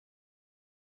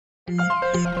I'm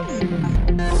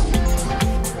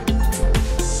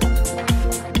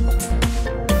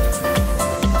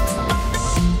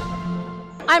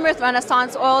with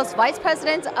Renaissance Oil's Vice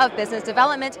President of Business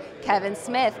Development, Kevin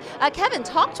Smith. Kevin,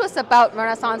 talk to us about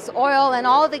Renaissance Oil and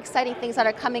all of the exciting things that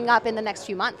are coming up in the next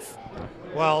few months.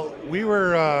 Well, we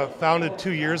were founded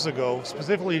 2 years ago,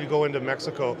 specifically to go into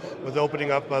Mexico with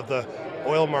opening up of the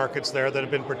oil markets there that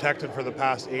have been protected for the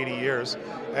past 80 years.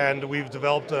 And we've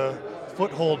developed a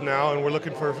foothold now, and we're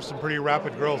looking for some pretty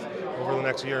rapid growth over the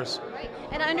next years. Right.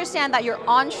 And I understand that you're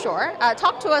onshore.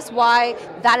 Talk to us why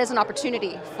that is an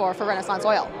opportunity for Renaissance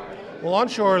Oil. Well,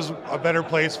 onshore is a better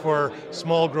place for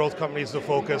small growth companies to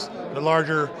focus. The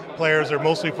larger players are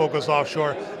mostly focused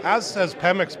offshore, as has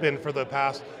Pemex been for the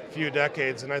past few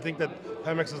decades. And I think that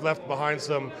Pemex has left behind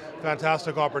some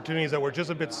fantastic opportunities that were just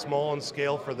a bit small in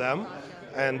scale for them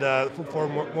and for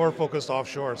more focused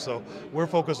offshore. So we're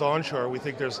focused onshore. We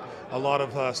think there's a lot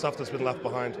of stuff that's been left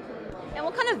behind. And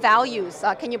what kind of values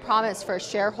can you promise for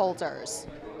shareholders?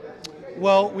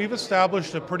 Well, we've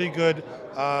established a pretty good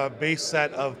base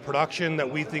set of production that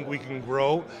we think we can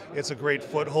grow. It's a great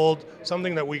foothold,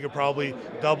 something that we could probably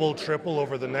double, triple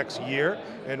over the next year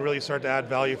and really start to add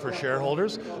value for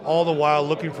shareholders, all the while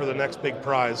looking for the next big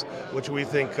prize, which we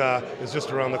think is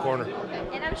just around the corner.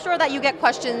 And I'm sure that you get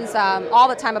questions all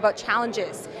the time about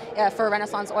challenges for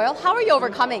Renaissance Oil. How are you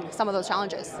overcoming some of those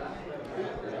challenges?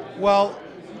 Well,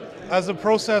 as the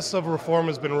process of reform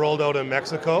has been rolled out in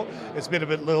Mexico, it's been a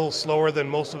little slower than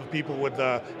most of the people would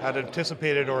had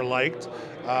anticipated or liked.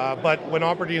 But when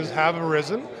opportunities have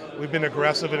arisen, we've been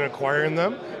aggressive in acquiring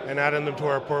them and adding them to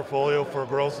our portfolio for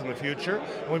growth in the future.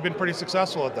 And we've been pretty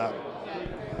successful at that.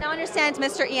 Now I understand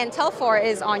Mr. Ian Telfor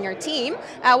is on your team.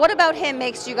 What about him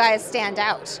makes you guys stand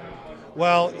out?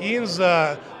 Well, Ian's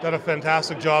done a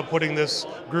fantastic job putting this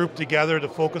group together to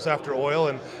focus after oil,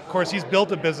 and of course he's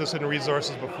built a business in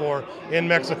resources before in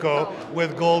Mexico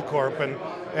with Goldcorp,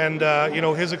 and you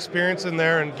know, his experience in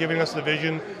there and giving us the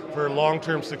vision for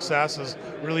long-term success has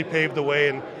really paved the way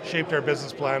and shaped our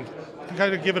business plan to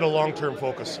kind of give it a long-term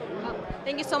focus.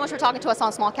 Thank you so much for talking to us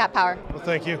on Small Cap Power. Well,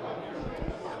 thank you.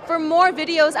 For more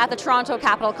videos at the Toronto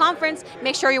Capital Conference,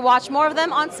 make sure you watch more of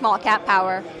them on Small Cap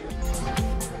Power.